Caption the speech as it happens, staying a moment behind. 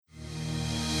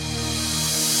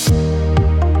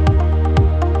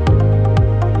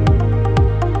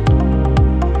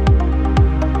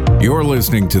You're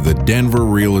listening to the Denver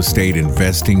Real Estate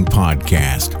Investing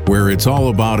Podcast, where it's all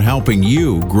about helping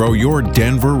you grow your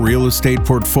Denver real estate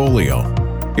portfolio.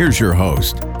 Here's your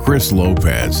host, Chris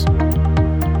Lopez.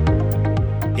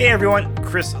 Hey everyone,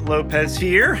 Chris Lopez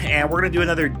here, and we're going to do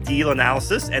another deal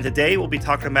analysis. And today we'll be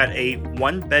talking about a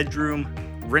one-bedroom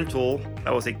rental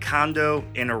that was a condo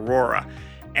in Aurora.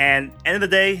 And end of the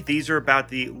day, these are about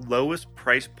the lowest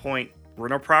price point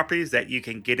rental properties that you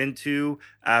can get into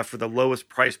for the lowest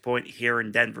price point here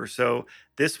in Denver. So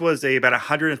this was about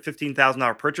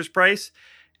 $115,000 purchase price.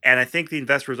 And I think the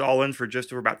investor was all in for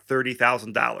just over about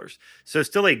 $30,000. So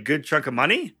still a good chunk of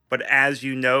money. But as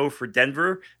you know, for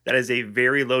Denver, that is a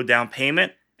very low down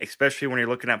payment, especially when you're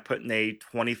looking at putting a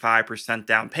 25%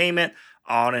 down payment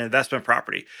on an investment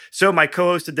property. So my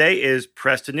co-host today is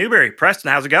Preston Newberry.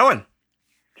 Preston, how's it going?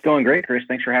 It's going great, Chris.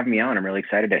 Thanks for having me on. I'm really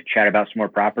excited to chat about some more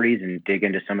properties and dig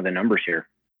into some of the numbers here.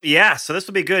 Yeah, so this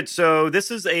will be good. So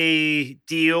this is a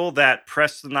deal that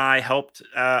Preston and I helped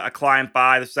a client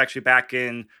buy. This was actually back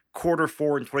in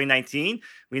Q4 in 2019.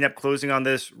 We ended up closing on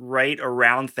this right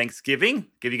around Thanksgiving.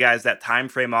 Give you guys that time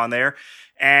frame on there.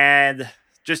 And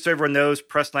just so everyone knows,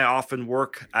 Preston and I often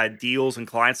work deals and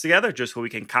clients together just so we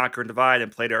can conquer and divide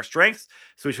and play to our strengths.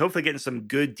 So we should hopefully get some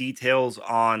good details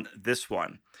on this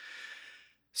one.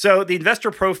 So the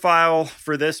investor profile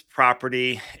for this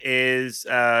property is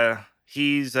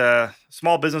he's a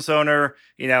small business owner,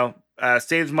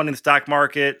 saves money in the stock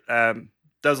market,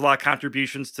 does a lot of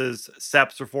contributions to his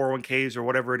SEPs or 401ks or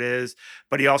whatever it is,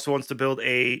 but he also wants to build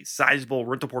a sizable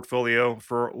rental portfolio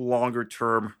for longer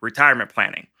term retirement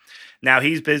planning. Now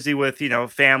he's busy with,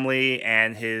 family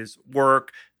and his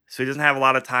work. So he doesn't have a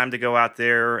lot of time to go out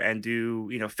there and do,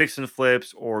 fix and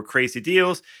flips or crazy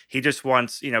deals. He just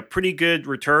wants, pretty good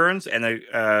returns and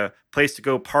a place to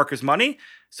go park his money.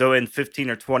 So in 15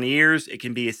 or 20 years, it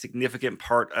can be a significant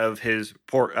part of his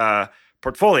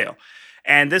portfolio.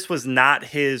 And this was not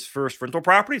his first rental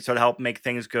property, so to help make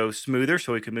things go smoother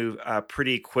so he could move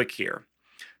pretty quick here.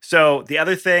 So the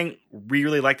other thing we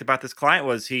really liked about this client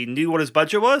was he knew what his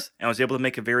budget was and was able to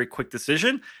make a very quick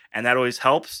decision. And that always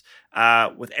helps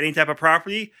with any type of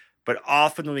property. But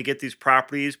often when we get these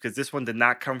properties, because this one did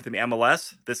not come from the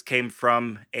MLS, this came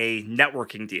from a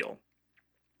networking deal.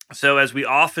 So as we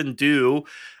often do,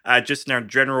 just in our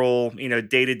general,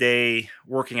 day-to-day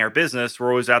working our business, we're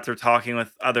always out there talking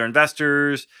with other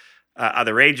investors,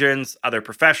 other agents, other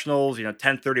professionals,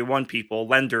 1031 people,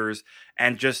 lenders,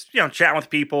 and just, chatting with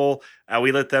people.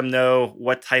 We let them know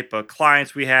what type of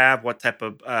clients we have, what type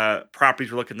of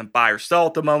properties we're looking to buy or sell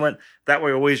at the moment. That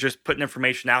way, we're always just putting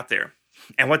information out there.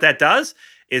 And what that does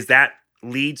is that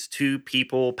leads to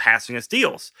people passing us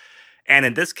deals. And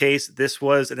in this case, this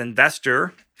was an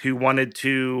investor who wanted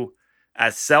to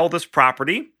sell this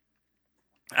property,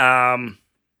 and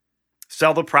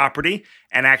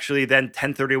actually then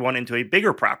 1031 into a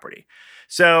bigger property.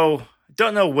 So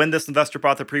don't know when this investor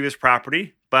bought the previous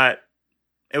property, but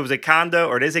it was a condo,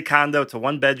 or it is a condo. It's a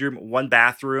 1-bedroom,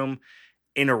 1-bathroom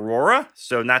in Aurora,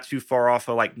 so not too far off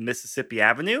of like Mississippi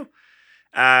Avenue.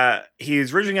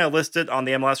 He's originally listed on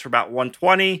the MLS for about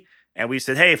 120, and we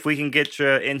said, hey, if we can get you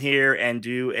in here and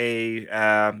do a,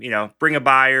 bring a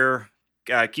buyer,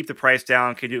 keep the price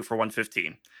down, can you do it for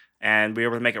 115? And we were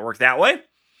able to make it work that way.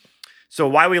 So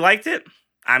why we liked it?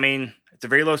 I mean, it's a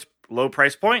very low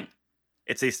price point.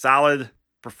 It's a solid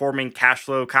performing cash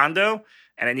flow condo,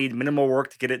 and it needed minimal work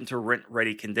to get it into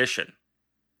rent-ready condition.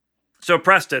 So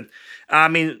Preston,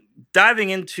 diving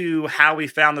into how we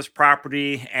found this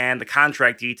property and the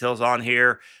contract details on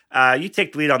here, you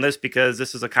take the lead on this because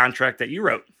this is a contract that you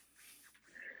wrote.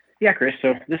 Yeah, Chris.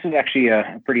 So this is actually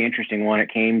a pretty interesting one.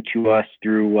 It came to us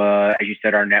through, as you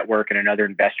said, our network and another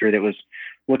investor that was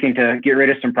looking to get rid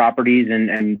of some properties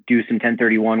and do some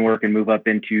 1031 work and move up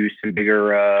into some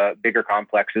bigger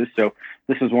complexes. So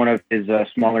this was one of his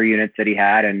smaller units that he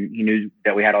had, and he knew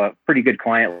that we had a pretty good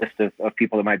client list of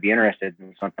people that might be interested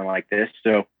in something like this.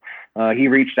 So he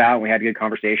reached out and we had a good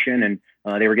conversation, and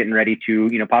they were getting ready to,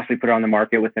 possibly put it on the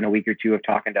market within a week or two of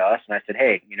talking to us. And I said,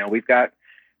 hey, we've got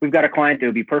a client that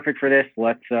would be perfect for this.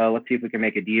 Let's see if we can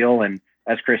make a deal. And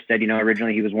as Chris said,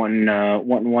 originally he was wanting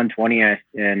 120,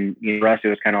 and for us it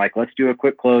was kind of like, let's do a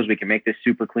quick close. We can make this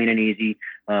super clean and easy,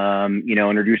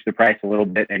 and reduce the price a little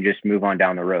bit and just move on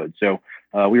down the road. So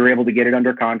we were able to get it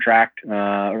under contract.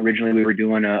 Originally we were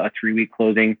doing a 3-week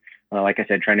closing. Like I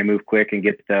said, trying to move quick and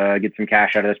get some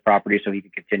cash out of this property so he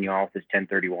could continue on with his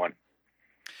 1031.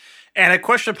 And a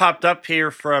question popped up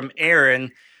here from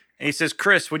Aaron. And he says,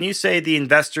 Chris, when you say the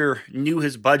investor knew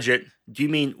his budget, do you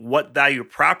mean what value of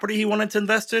property he wanted to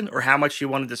invest in or how much he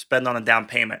wanted to spend on a down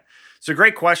payment? So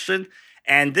great question.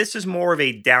 And this is more of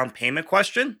a down payment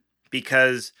question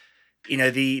because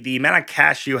the amount of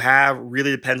cash you have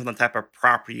really depends on the type of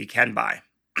property you can buy.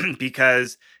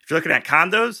 Because if you're looking at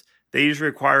condos, they usually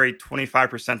require a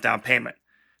 25% down payment.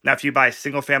 Now, if you buy a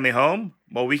single family home,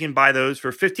 well, we can buy those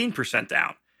for 15%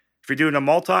 down. If you're doing a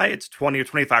multi, it's 20 or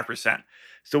 25%.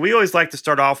 So we always like to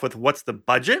start off with what's the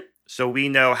budget, so we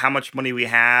know how much money we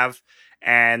have,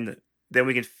 and then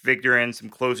we can figure in some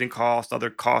closing costs,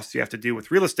 other costs you have to do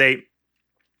with real estate.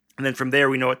 And then from there,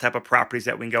 we know what type of properties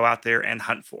that we can go out there and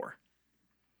hunt for.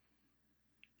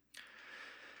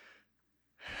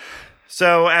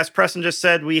 So as Preston just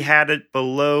said, we had it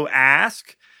below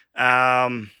ask.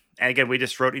 And again, we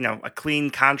just wrote, a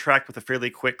clean contract with a fairly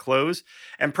quick close.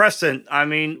 And Preston,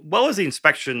 what was the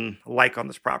inspection like on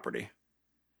this property?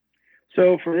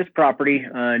 So for this property,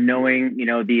 knowing,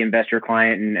 the investor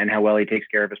client and how well he takes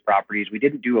care of his properties, we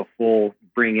didn't do a full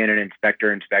bring in an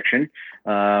inspector inspection,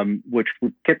 which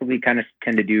we typically kind of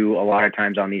tend to do a lot of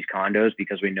times on these condos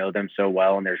because we know them so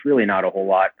well. And there's really not a whole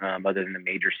lot other than the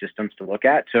major systems to look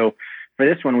at. So for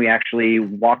this one, we actually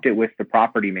walked it with the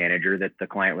property manager that the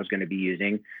client was going to be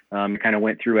using, kind of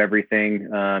went through everything,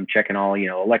 checking all,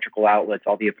 electrical outlets,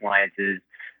 all the appliances,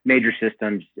 major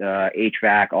systems,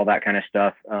 HVAC, all that kind of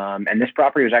stuff. And this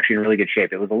property was actually in really good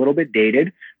shape. It was a little bit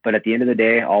dated, but at the end of the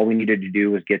day, all we needed to do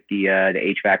was get the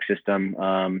HVAC system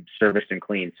serviced and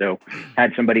cleaned. So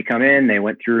had somebody come in, they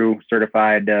went through,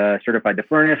 certified the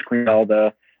furnace, cleaned all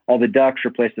the ducts,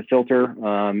 replaced the filter,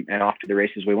 and off to the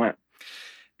races we went.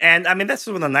 And that's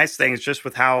one of the nice things just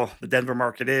with how the Denver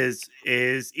market is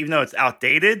even though it's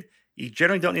outdated, you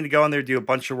generally don't need to go in there and do a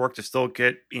bunch of work to still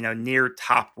get, near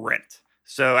top rent.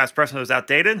 So as Preston was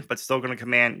outdated, but still going to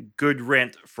command good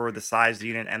rent for the size of the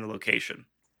unit and the location.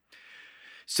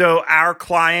 So our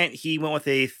client, he went with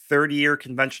a 30-year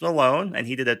conventional loan, and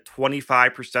he did a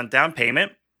 25% down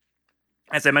payment.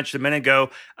 As I mentioned a minute ago,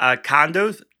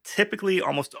 condos typically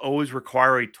almost always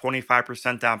require a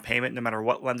 25% down payment no matter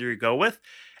what lender you go with.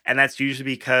 And that's usually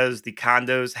because the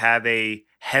condos have a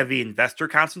heavy investor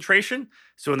concentration.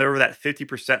 So when they're over that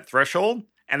 50% threshold,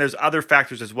 and there's other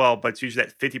factors as well, but it's usually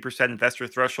that 50% investor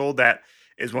threshold that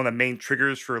is one of the main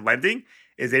triggers for lending,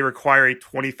 is they require a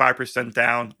 25%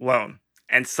 down loan.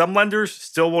 And some lenders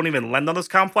still won't even lend on those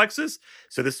complexes.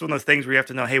 So this is one of the things where you have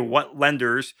to know, hey, what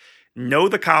lenders know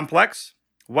the complex,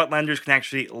 what lenders can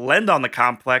actually lend on the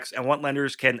complex, and what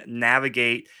lenders can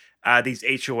navigate these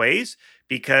HOAs,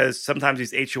 because sometimes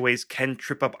these HOAs can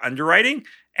trip up underwriting.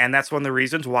 And that's one of the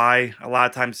reasons why a lot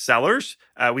of times sellers,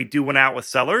 we do went out with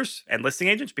sellers and listing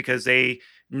agents, because they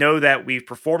know that we've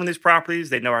performed these properties.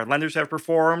 They know our lenders have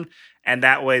performed. And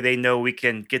that way they know we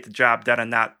can get the job done and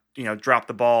not, drop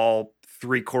the ball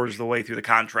 3/4 of the way through the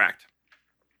contract.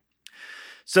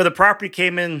 So the property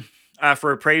came in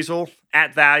for appraisal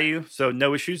at value. So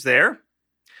no issues there.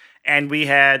 And we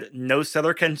had no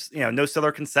seller concessions, no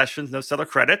seller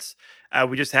credits.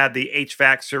 We just had the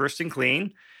HVAC serviced and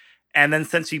clean. And then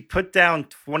since he put down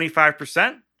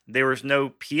 25%, there was no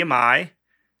PMI.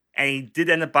 And he did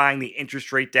end up buying the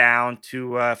interest rate down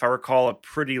to, if I recall, a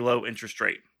pretty low interest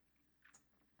rate.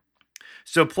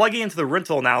 So plugging into the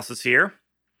rental analysis here,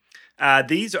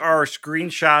 these are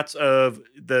screenshots of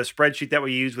the spreadsheet that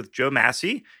we use with Joe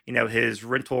Massey, his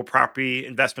rental property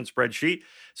investment spreadsheet.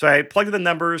 So I plugged in the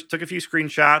numbers, took a few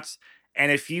screenshots. And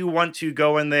if you want to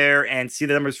go in there and see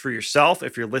the numbers for yourself,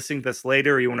 if you're listening to this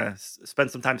later or you want to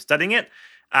spend some time studying it,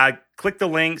 click the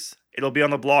links. It'll be on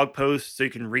the blog post so you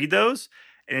can read those.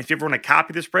 And if you ever want to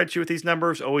copy the spreadsheet with these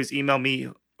numbers, always email me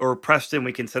or Preston.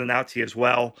 We can send it out to you as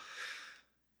well.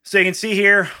 So you can see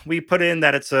here, we put in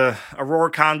that it's a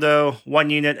Aurora condo,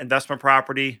 1-unit investment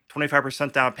property,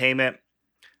 25% down payment,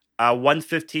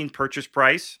 $115 purchase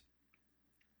price,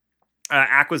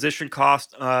 acquisition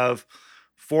cost of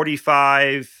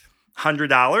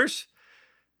 $4,500.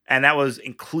 And that was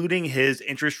including his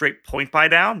interest rate point buy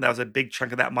down. That was a big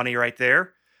chunk of that money right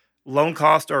there. Loan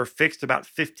costs are fixed about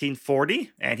 $1,540,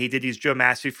 and he did use Joe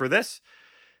Massey for this.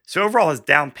 So overall, his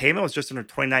down payment was just under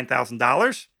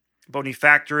 $29,000. But when you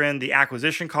factor in the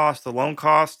acquisition cost, the loan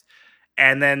cost,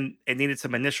 and then it needed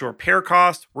some initial repair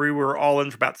cost, we were all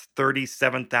in for about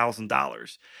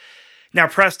 $37,000. Now,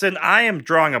 Preston, I am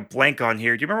drawing a blank on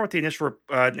here. Do you remember what the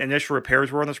initial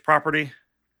repairs were on this property?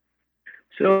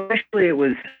 So initially it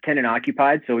was tenant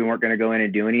occupied, so we weren't going to go in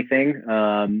and do anything.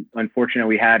 Unfortunately,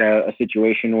 we had a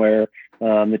situation where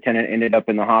the tenant ended up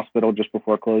in the hospital just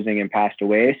before closing and passed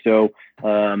away. So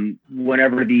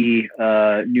whenever the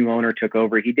new owner took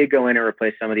over, he did go in and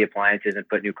replace some of the appliances and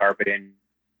put new carpet in.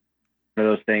 One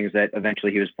of those things that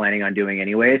eventually he was planning on doing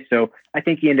anyway. So I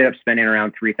think he ended up spending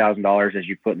around $3,000, as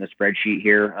you put in the spreadsheet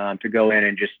here, to go in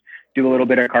and just do a little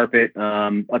bit of carpet,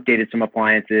 updated some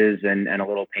appliances and a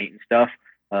little paint and stuff.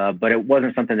 But it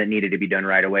wasn't something that needed to be done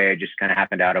right away. It just kind of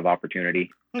happened out of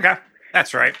opportunity. Okay,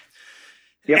 that's right.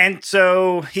 Yep. And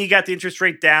so he got the interest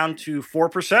rate down to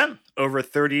 4% over a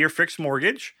 30-year fixed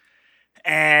mortgage.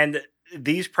 And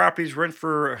these properties rent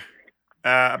for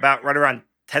about right around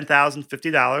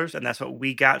 $10,050. And that's what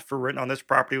we got for rent on this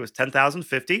property was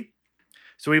 $10,050.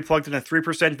 So we plugged in a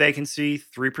 3% vacancy,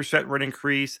 3% rent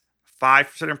increase,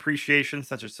 5% appreciation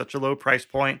since it's such a low price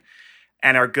point,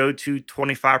 and our go-to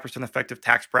 25% effective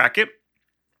tax bracket.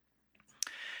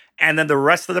 And then the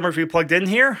rest of the numbers we plugged in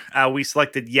here, we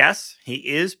selected yes, he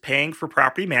is paying for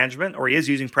property management, or he is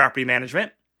using property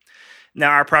management. Now,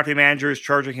 our property manager is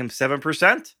charging him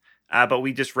 7%, but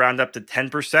we just round up to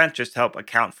 10% just to help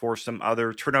account for some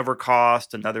other turnover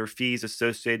costs and other fees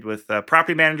associated with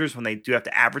property managers when they do have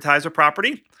to advertise a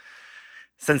property.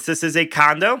 Since this is a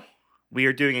condo, we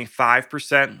are doing a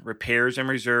 5% repairs and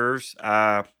reserves,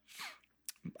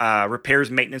 repairs,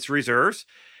 maintenance reserves.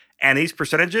 And these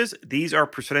percentages, these are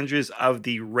percentages of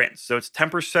the rent. So it's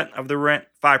 10% of the rent,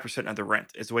 5% of the rent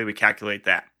is the way we calculate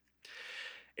that.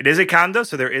 It is a condo,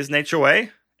 so there is an HOA,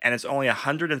 and it's only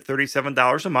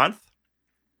 $137 a month.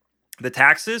 The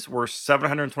taxes were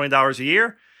 $720 a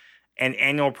year, and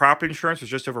annual property insurance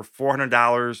was just over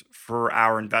 $400 for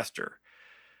our investor.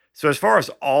 So as far as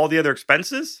all the other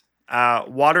expenses,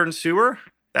 water and sewer,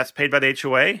 that's paid by the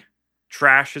HOA.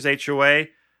 Trash is HOA.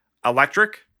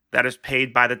 Electric, that is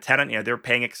paid by the tenant. They're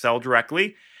paying Excel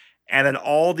directly. And then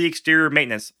all the exterior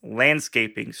maintenance,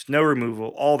 landscaping, snow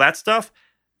removal, all that stuff,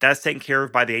 that's taken care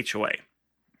of by the HOA.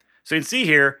 So you can see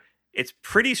here, it's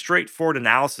pretty straightforward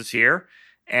analysis here.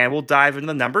 And we'll dive into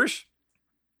the numbers.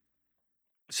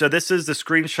 So this is the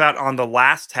screenshot on the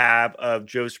last tab of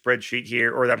Joe's spreadsheet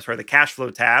here, or I'm sorry, the cash flow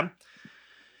tab.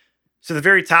 So the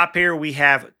very top here, we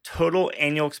have total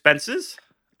annual expenses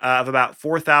of about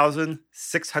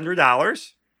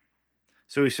 $4,600.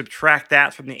 So we subtract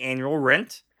that from the annual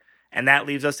rent, and that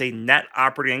leaves us a net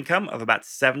operating income of about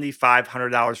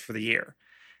 $7,500 for the year.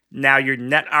 Now, your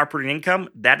net operating income,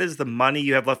 that is the money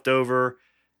you have left over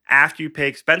after you pay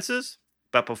expenses,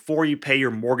 but before you pay your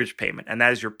mortgage payment, and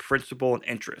that is your principal and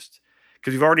interest,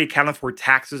 because you've already accounted for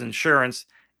taxes, insurance,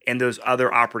 and those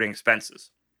other operating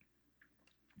expenses.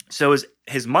 So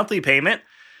his monthly payment,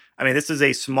 this is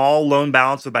a small loan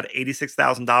balance of about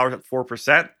 $86,000 at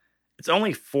 4%. It's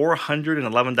only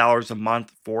 $411 a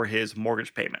month for his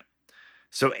mortgage payment.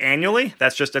 So annually,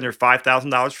 that's just under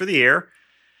 $5,000 for the year.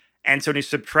 And so when you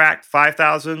subtract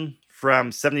 $5,000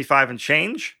 from $75 and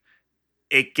change,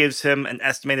 it gives him an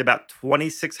estimated about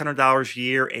 $2,600 a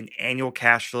year in annual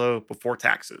cash flow before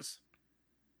taxes.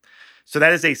 So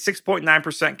that is a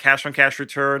 6.9% cash-on-cash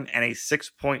return and a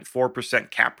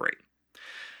 6.4% cap rate.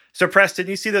 So Preston,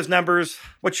 you see those numbers.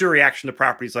 What's your reaction to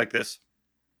properties like this?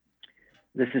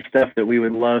 This is stuff that we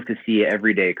would love to see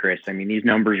every day, Chris. These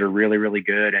numbers are really, really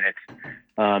good. And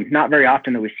it's not very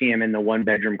often that we see them in the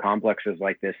one-bedroom complexes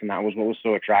like this. And that was what was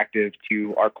so attractive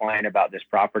to our client about this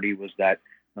property was that,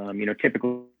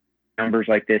 typical numbers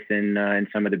like this in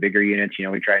some of the bigger units,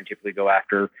 we try and typically go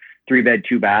after 3-bed,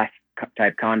 2-bath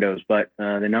type condos. But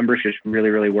the numbers just really,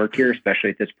 really work here, especially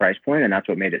at this price point. And that's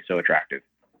what made it so attractive.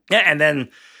 Yeah, and then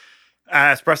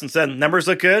as Preston said, numbers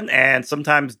look good, and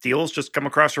sometimes deals just come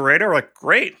across your radar. Like,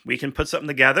 great, we can put something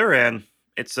together, and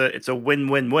it's a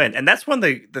win-win-win. And that's one of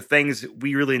the things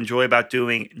we really enjoy about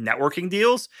doing networking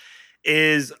deals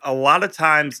is a lot of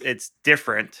times it's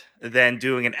different than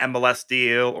doing an MLS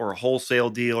deal or a wholesale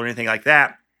deal or anything like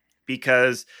that.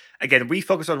 Because, again, we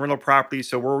focus on rental properties,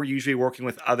 so we're usually working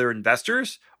with other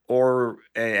investors or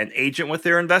an agent with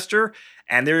their investor,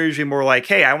 and they're usually more like,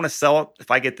 hey, I want to sell it. If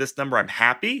I get this number, I'm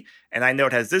happy, and I know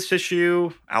it has this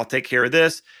issue. I'll take care of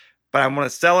this, but I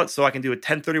want to sell it so I can do a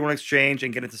 1031 exchange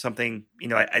and get into something,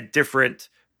 a different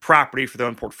property for their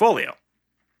own portfolio.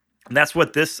 And that's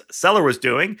what this seller was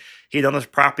doing. He'd owned this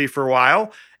property for a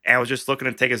while and was just looking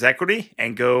to take his equity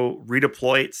and go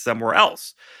redeploy it somewhere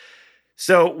else.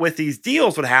 So with these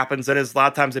deals, what happens is a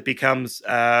lot of times it becomes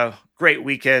great.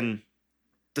 We can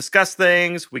discuss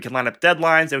things, we can line up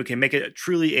deadlines, and we can make it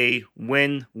truly a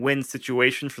win-win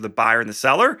situation for the buyer and the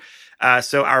seller.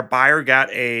 So our buyer got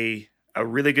a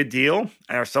really good deal,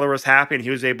 and our seller was happy, and he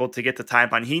was able to get the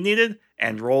timeline he needed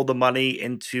and roll the money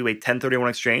into a 1031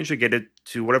 exchange to get it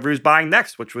to whatever he was buying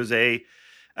next, which was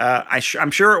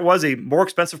I'm sure it was a more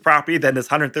expensive property than this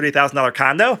 $130,000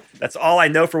 condo. That's all I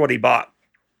know for what he bought.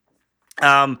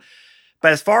 But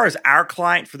as far as our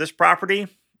client for this property,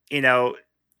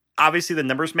 obviously the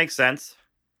numbers make sense.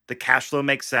 The cash flow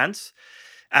makes sense.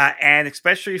 And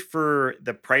especially for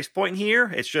the price point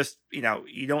here, it's just,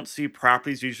 you don't see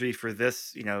properties usually for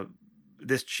this,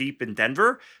 this cheap in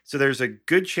Denver. So there's a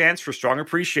good chance for strong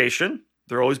appreciation.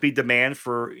 There'll always be demand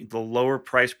for the lower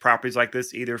price properties like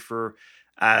this, either for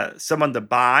someone to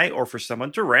buy or for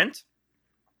someone to rent.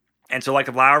 And so like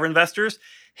a lot of investors,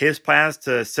 his plan is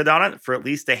to sit on it for at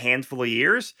least a handful of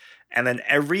years. And then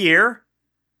every year,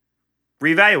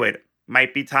 reevaluate it.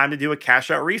 Might be time to do a cash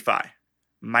out refi.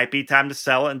 Might be time to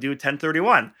sell it and do a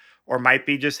 1031. Or might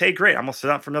be just, hey, great, I'm going to sit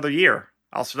on it for another year.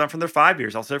 I'll sit on it for another 5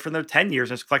 years. I'll sit on it for another 10 years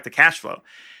and just collect the cash flow.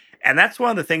 And that's one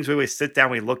of the things we always sit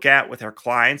down, we look at with our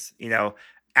clients,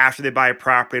 after they buy a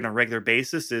property on a regular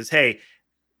basis is, hey,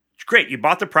 great, you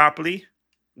bought the property.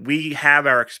 We have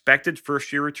our expected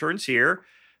first year returns here.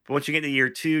 But once you get to year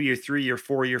 2, year 3, year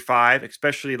 4, year 5,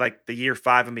 especially like the year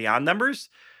 5 and beyond numbers,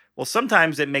 well,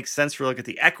 sometimes it makes sense to look at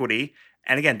the equity.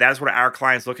 And again, that's what our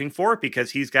client's looking for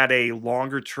because he's got a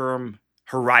longer term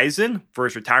horizon for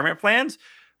his retirement plans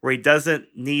where he doesn't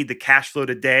need the cash flow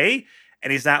today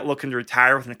and he's not looking to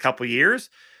retire within a couple of years.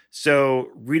 So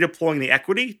redeploying the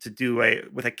equity to do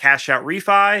with a cash out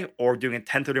refi or doing a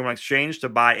 1031 exchange to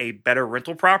buy a better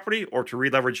rental property or to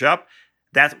re-leverage up,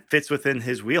 that fits within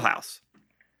his wheelhouse.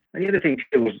 And the other thing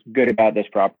that was good about this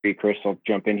property, Chris, I'll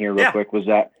jump in here real quick, was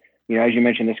that, as you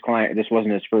mentioned, this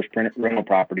wasn't his first rental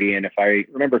property. And if I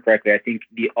remember correctly, I think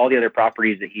all the other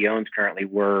properties that he owns currently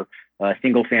were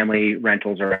single family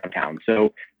rentals around town.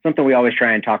 So something we always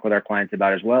try and talk with our clients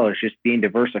about as well is just being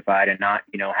diversified and not,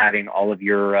 having all of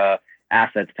your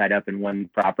assets tied up in one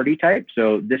property type.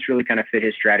 So this really kind of fit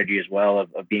his strategy as well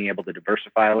of being able to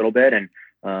diversify a little bit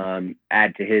and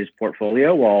add to his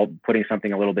portfolio while putting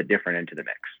something a little bit different into the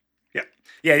mix.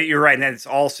 Yeah, you're right. And it's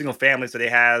all single families that he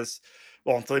has.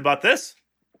 Well, until you bought this.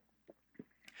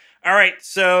 All right.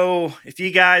 So if you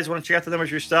guys want to check out the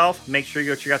numbers yourself, make sure you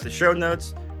go check out the show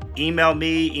notes. Email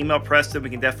me, email Preston.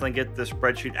 We can definitely get the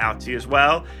spreadsheet out to you as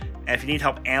well. And if you need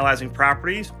help analyzing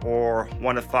properties or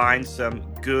want to find some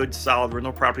good, solid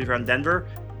rental properties around Denver,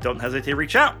 don't hesitate to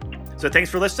reach out. So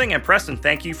thanks for listening. And Preston,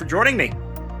 thank you for joining me.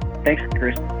 Thanks,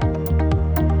 Chris.